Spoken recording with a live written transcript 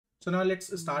So now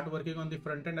let's start working on the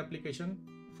front-end application.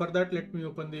 For that, let me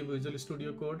open the Visual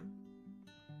Studio Code.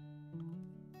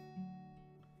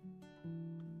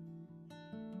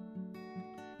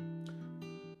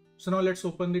 So now let's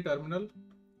open the terminal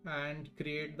and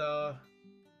create the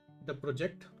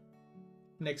project,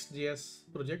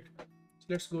 next.js project. So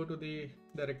let's go to the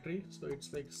directory. So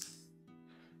it's like,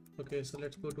 okay, so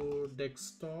let's go to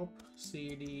desktop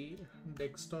cd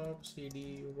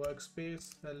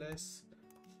workspace ls.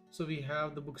 So we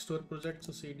have the bookstore project,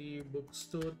 so cd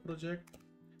bookstore project,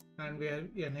 and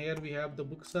here we have the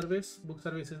book service. Book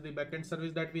service is the backend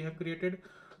service that we have created.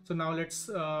 So now let's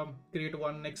create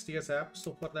one next.js app.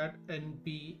 So for that,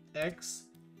 npx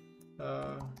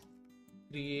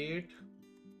create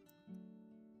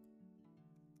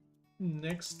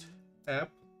next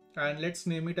app, and let's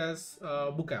name it as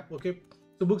book app. Okay,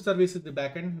 so book service is the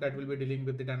backend that will be dealing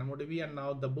with the DynamoDB, and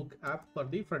now the book app for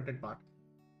the front end part.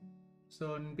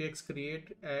 So npx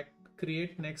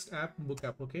create next app book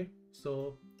app. Okay,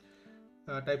 so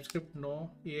TypeScript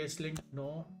no, ESLint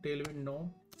no, Tailwind no,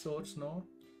 source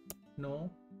no,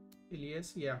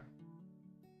 alias yeah.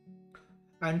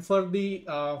 And for the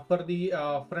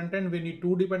front end, we need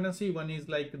two dependency. One is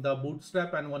like the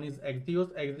bootstrap and one is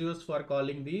axios for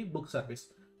calling the book service.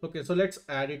 Okay, so let's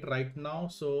add it right now.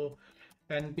 So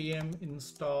npm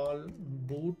install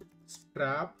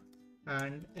bootstrap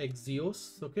and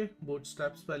axios. Okay,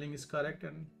 bootstrap spelling is correct,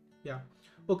 and yeah.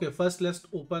 Okay, first let's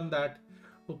open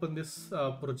this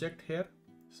project here.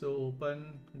 So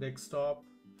open desktop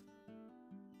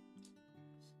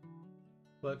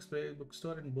workspace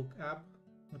bookstore and book app.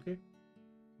 Okay,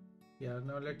 yeah,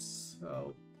 now let's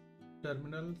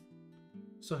terminal.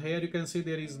 So here you can see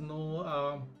there is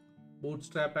no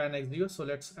bootstrap and axios, so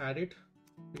let's add it.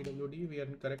 pwd, we are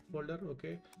in correct folder.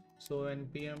 Okay, so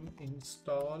npm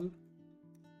install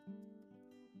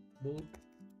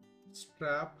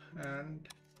bootstrap and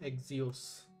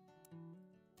axios.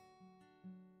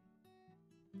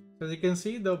 So as you can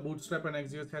see, the bootstrap and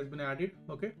axios has been added.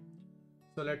 Okay,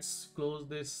 so let's close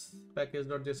this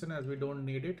package.json as we don't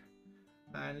need it,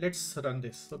 and let's run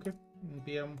this. Okay,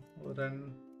 npm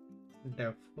run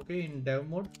dev. Okay, in dev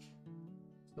mode.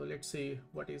 So let's see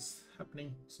what is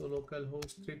happening. So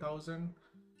localhost 3000.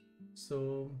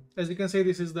 So as you can see,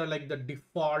 this is the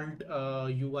default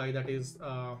UI that is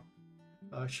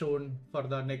shown for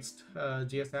the next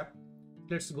JS app.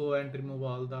 Let's go and remove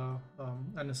all the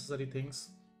unnecessary things.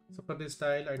 So for this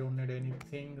style, I don't need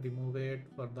anything. Remove it.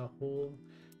 For the home,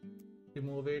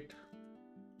 remove it.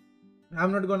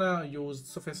 I'm not gonna use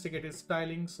sophisticated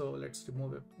styling, so let's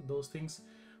remove it, those things.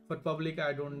 For public,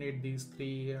 I don't need these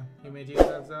three images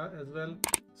as well,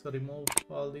 so remove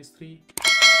all these three.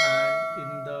 And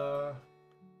in the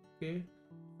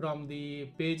from the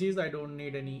pages, I don't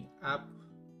need any app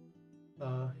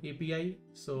API,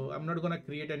 so I'm not gonna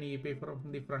create any API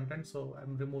from the front end, so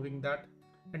I'm removing that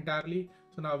entirely.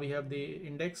 So now we have the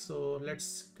index, so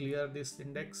let's clear this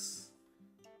index.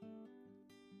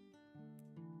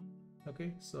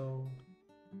 Okay, so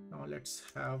now let's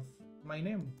have my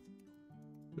name,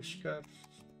 Pushkar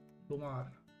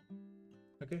Kumar.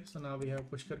 Okay, so now we have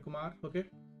Pushkar Kumar. Okay,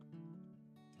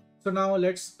 so now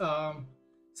let's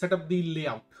set up the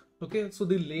layout. Okay, so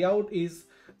the layout is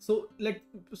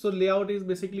layout is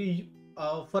basically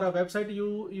for a website,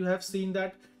 you have seen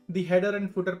that the header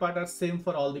and footer part are same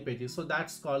for all the pages, so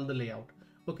that's called the layout.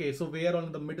 Okay, so where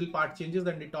on the middle part changes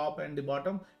and the top and the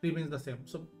bottom remains the same,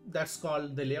 so that's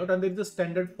called the layout. And there is a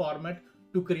standard format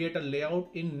to create a layout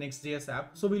in Next.js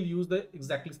app, so we'll use the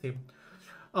exactly same.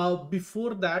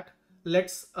 Before that,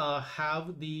 let's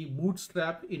have the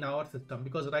bootstrap in our system,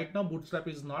 because right now bootstrap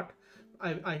is not,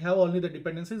 I have only the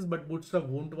dependencies, but bootstrap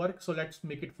won't work, so let's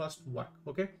make it first work.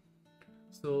 Okay,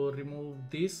 so remove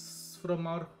this from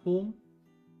our home.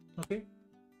 Okay,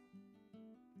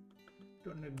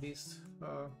 don't need this.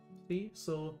 See,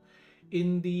 so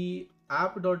in the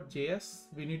app.js,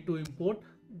 we need to import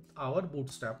our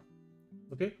bootstrap.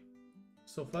 Okay,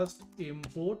 so first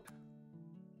import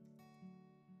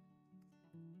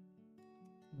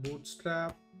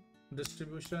bootstrap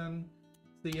distribution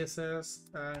css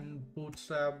and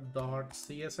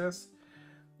bootstrap.css.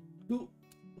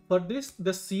 For this,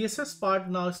 the CSS part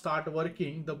now start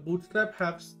working. The bootstrap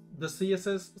has the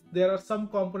CSS. There are some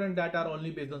components that are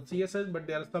only based on CSS, but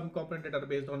there are some components that are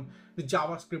based on the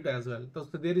JavaScript as well.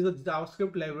 So there is a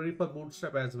JavaScript library for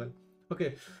bootstrap as well.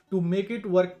 Okay, to make it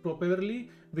work properly,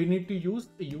 we need to use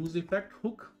a use effect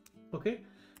hook. Okay,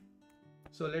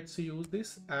 so let's use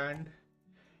this and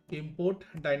import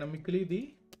dynamically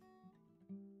the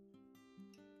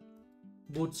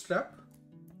bootstrap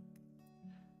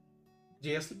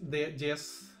JS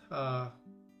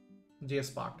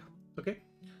JS part. Okay,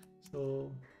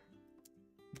 so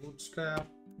bootstrap,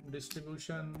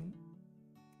 distribution,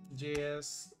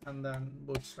 JS, and then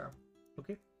bootstrap.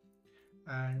 Okay,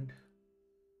 and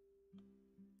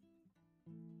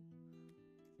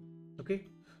okay,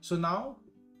 so now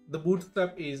the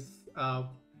bootstrap is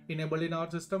enabled in our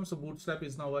system, so bootstrap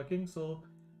is now working. So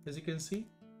as you can see,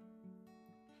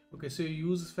 okay, so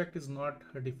use effect is not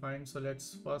defined, so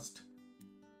let's first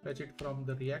fetch it from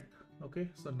the React. Okay,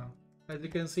 so now as you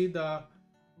can see, the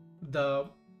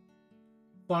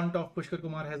font of Pushkar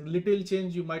Kumar has little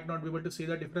change. You might not be able to see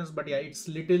the difference, but yeah, it's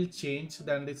little change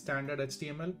than the standard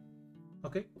HTML.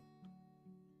 Okay,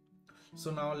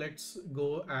 so now let's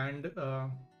go and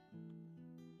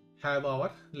have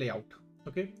our layout.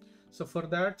 Okay, so for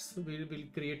that we will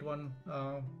create one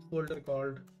folder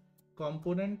called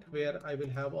component, where I will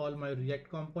have all my React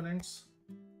components,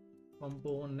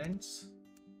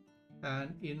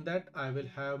 and in that I will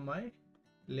have my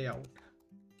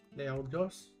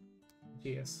layout.js.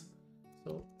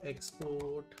 So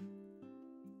export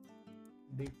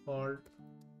default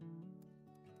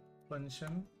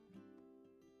function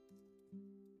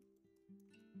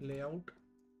layout,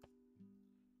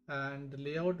 and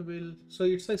layout will, so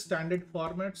it's a standard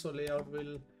format, so layout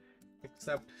will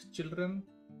accept children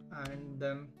and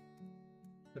then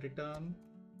return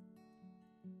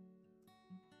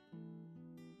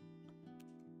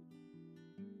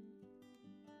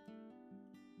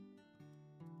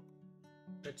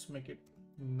let's make it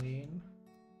main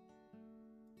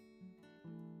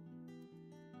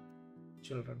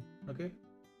children. Okay,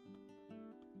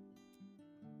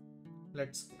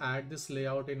 let's add this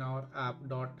layout in our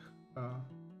app.js.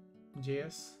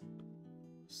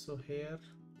 So here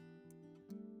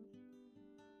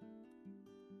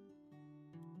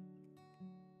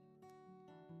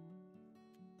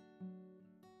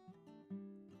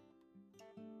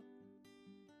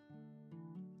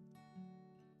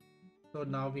so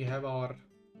now we have our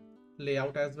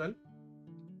layout as well.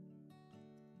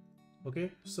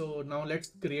 Okay, so now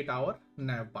let's create our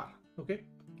navbar. Okay,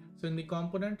 so in the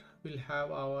component we'll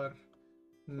have our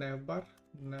navbar.js,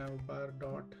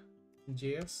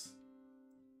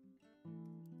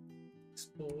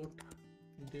 export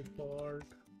default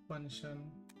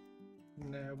function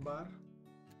navbar,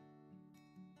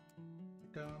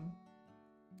 return,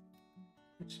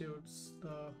 it shows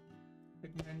the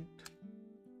segment,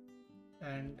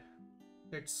 and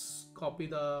let's copy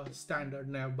the standard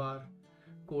navbar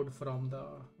code from the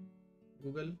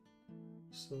Google.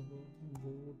 So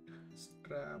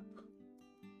bootstrap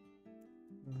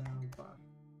navbar,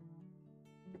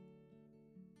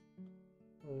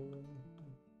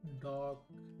 doc,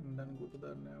 and then go to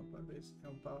the navbar base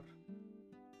navbar.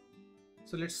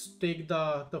 So let's take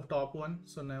the top one,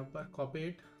 so navbar, copy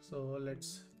it, so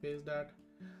let's paste that,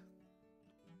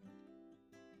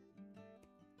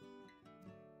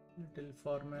 little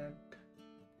format,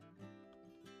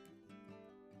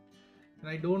 and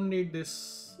I don't need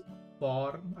this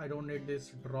form, I don't need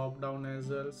this drop down as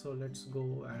well, so let's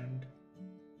go and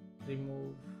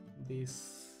remove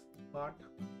this part.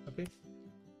 Okay,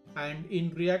 and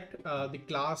in React the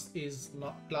class is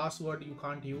not class word, you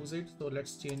can't use it, so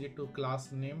let's change it to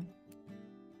class name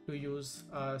to use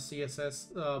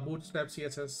CSS bootstrap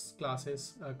CSS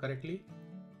classes correctly.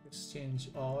 Let's change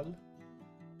all.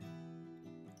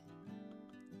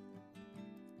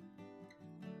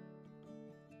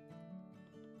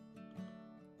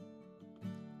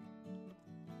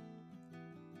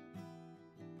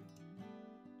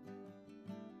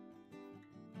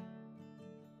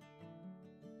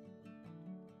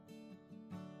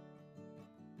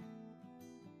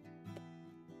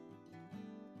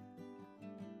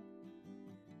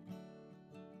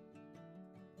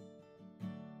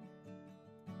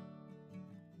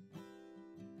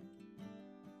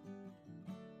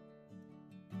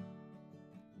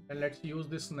 And let's use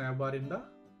this navbar in the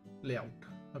layout.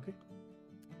 Okay,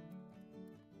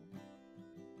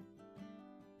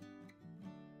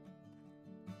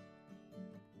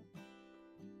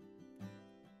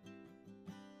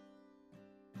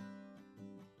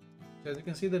 so as you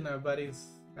can see, the navbar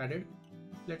is added.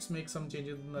 Let's make some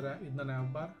changes in the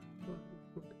navbar. So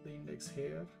put the index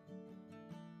here.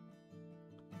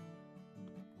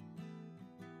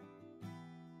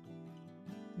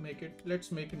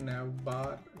 Let's make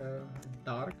navbar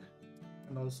dark,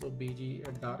 and also bg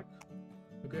dark.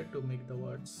 Okay, to make the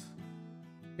words.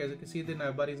 Okay, as you can see, the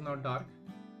navbar is now dark,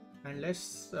 and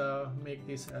let's make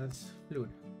this as fluid.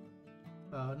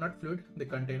 Not fluid, the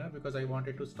container, because I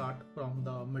wanted to start from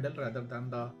the middle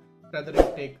rather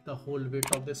it take the whole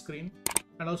width of the screen.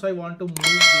 And also I want to move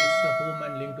this home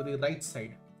and link to the right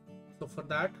side. So for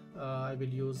that I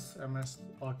will use ms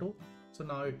auto. So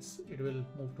now it will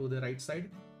move to the right side,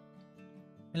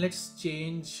 and let's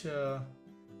change the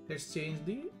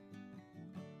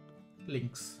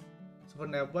links. So for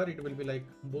navbar it will be like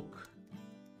book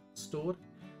store,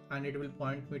 and it will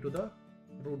point me to the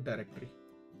root directory.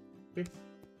 Okay,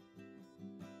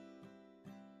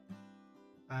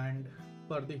 and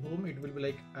for the home it will be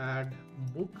like add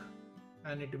book,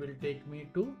 and it will take me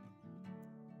to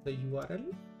the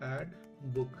URL add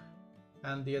book,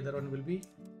 and the other one will be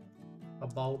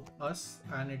about us,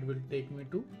 and it will take me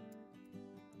to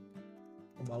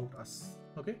about us.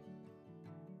 Okay,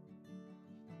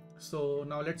 so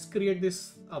now let's create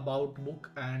this about book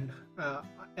and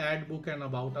add book and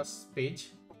about us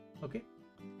page. Okay,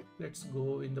 let's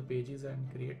go in the pages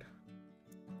and create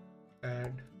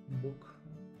add book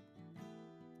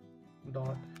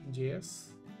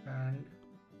 .js and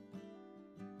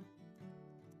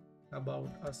about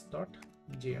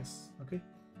us.js. Okay,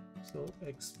 so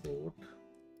export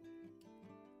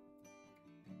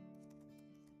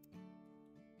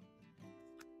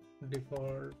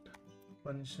default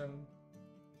function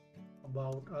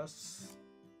about us,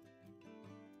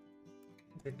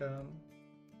 return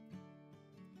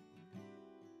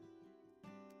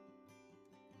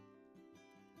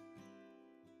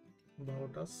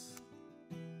about us,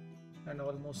 and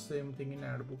almost same thing in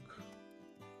add book.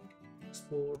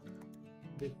 Export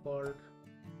default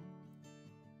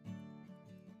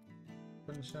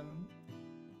function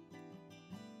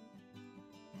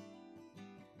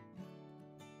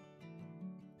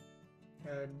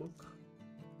add book,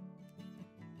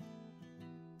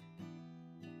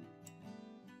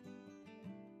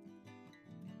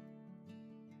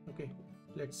 okay,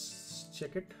 let's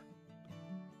check it.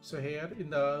 So here in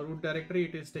the root directory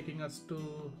it is taking us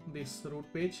to this root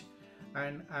page,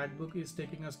 and add book is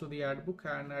taking us to the add book,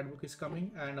 and add book is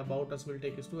coming, and about us will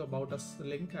take us to about us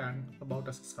link, and about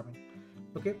us is coming.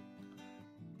 Okay,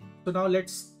 so now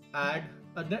let's add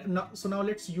so now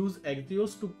let's use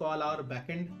Axios to call our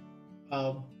backend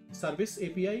service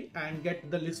API and get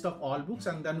the list of all books,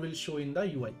 and then we'll show in the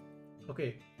UI.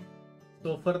 Okay,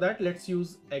 so for that let's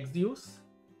use Axios,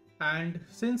 and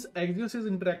since Axios is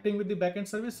interacting with the backend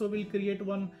service, so we'll create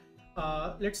one.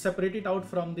 Let's separate it out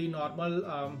from the normal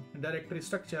directory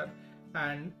structure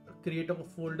and create a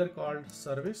folder called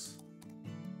service,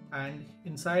 and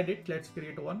inside it let's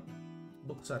create one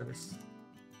book service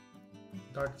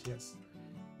 .js.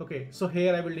 Okay, so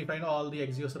here I will define all the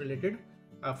Axios related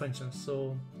functions.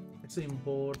 So let's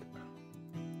import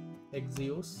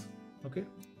Axios. Okay,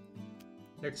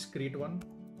 let's create one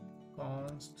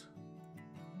const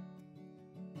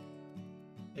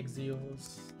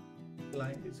Axios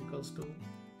client is equals to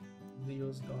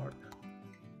Axios dot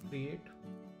create,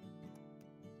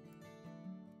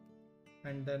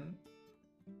 and then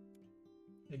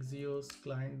Axios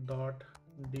client dot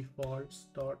defaults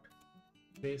dot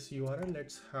base URL.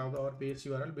 Let's have our base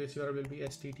URL. Base URL will be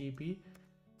http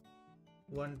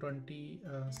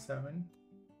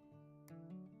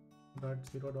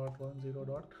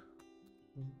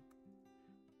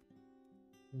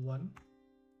 127.0.10.1.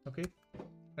 Okay,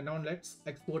 and now let's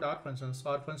export our functions.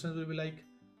 Our functions will be like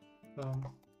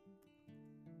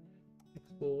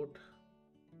export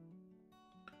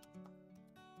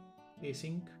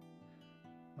async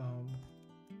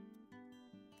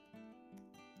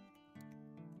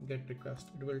get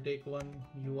request. It will take one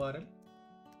URL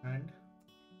and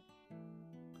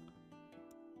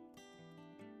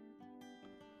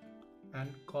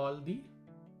call the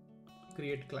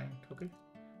create client. Okay,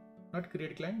 not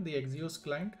create client, the Axios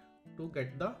client, to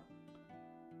get the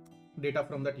data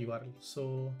from that URL.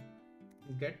 So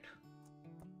get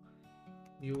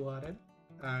URL,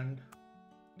 and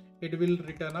it will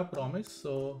return a promise.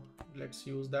 So let's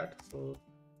use that. So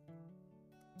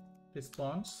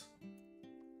response,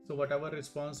 so whatever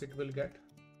response it will get,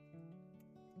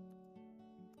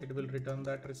 it will return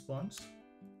that response,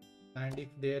 and if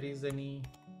there is any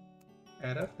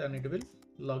error, then it will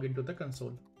log into the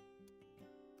console.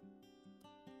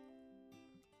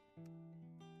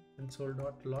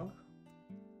 Console.log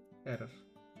error.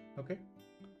 Okay,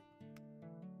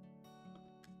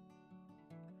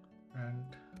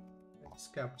 and let's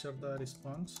capture the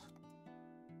response.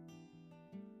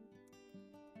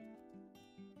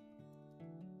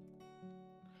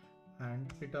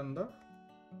 And return the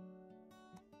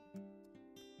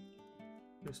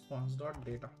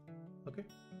response.data. Okay,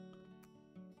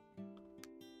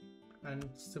 and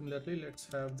similarly let's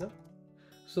have the,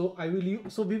 so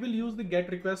we will use the get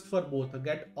request for both,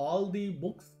 get all the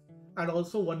books and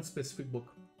also one specific book.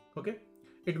 Okay,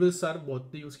 it will serve both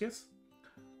the use case.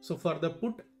 So for the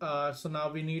put, so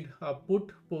now we need a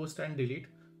put, post and delete.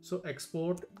 So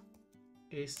export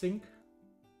async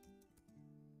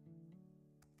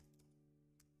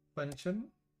function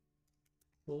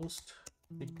post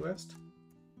request.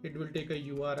 It will take a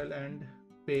URL and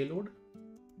payload,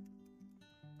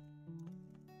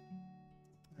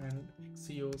 and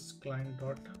axios client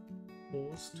dot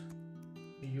post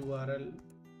URL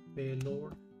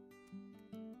payload,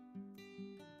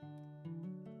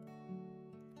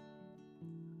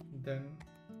 then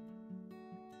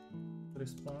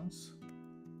response.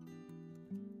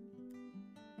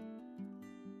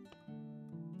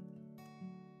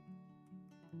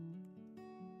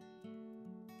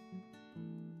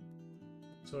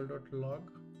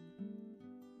 Console.log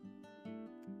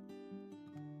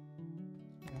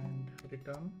and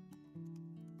return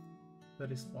the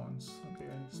response. Okay,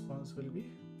 and response will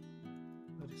be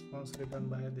the response returned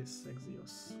by this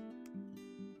axios.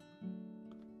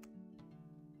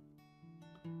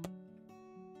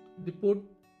 The put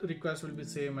request will be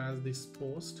same as this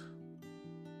post,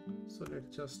 so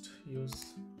let's just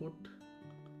use put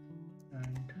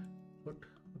and put.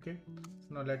 Okay,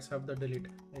 so now let's have the delete.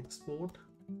 Export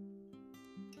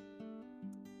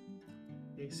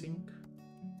async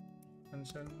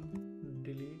function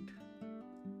delete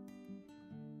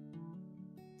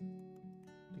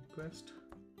request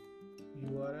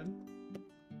URL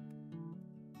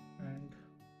and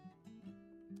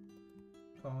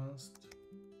const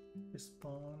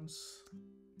response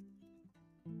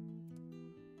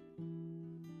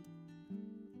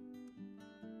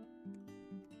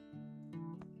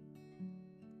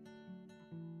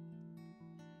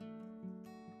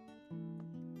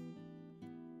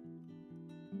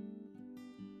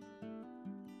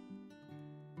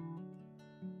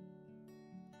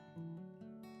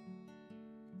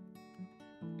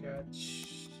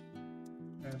catch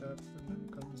error and then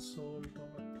console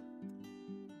dot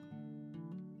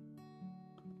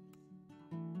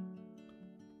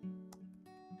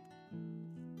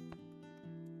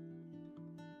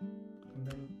and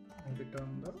then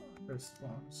return the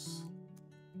response.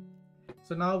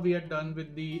 So now we are done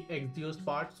with the axios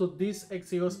part. So this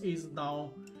axios is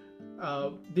now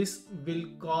this will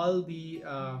call the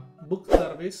book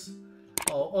service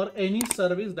or any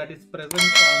service that is present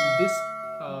on this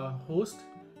host.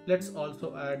 Let's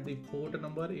also add the port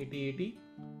number 8080.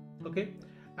 Okay,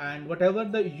 and whatever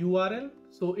the URL,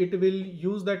 so it will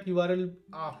use that URL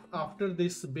after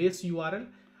this base URL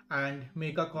and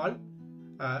make a call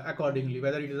accordingly,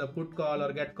 whether it is a put call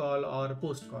or get call or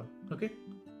post call. Okay,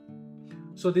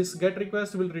 so this get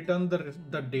request will return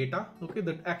the data, okay,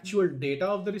 the actual data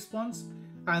of the response,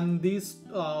 and these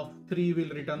three will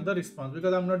return the response,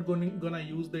 because I'm not gonna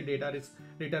use the data is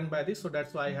returned by this, so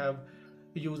that's why I have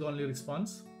used only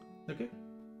response. Okay,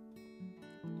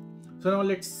 so now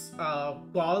let's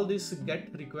call this get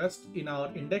request in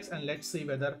our index, and let's see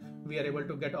whether we are able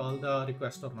to get all the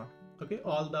requests or not. Okay,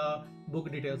 all the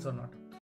book details or not.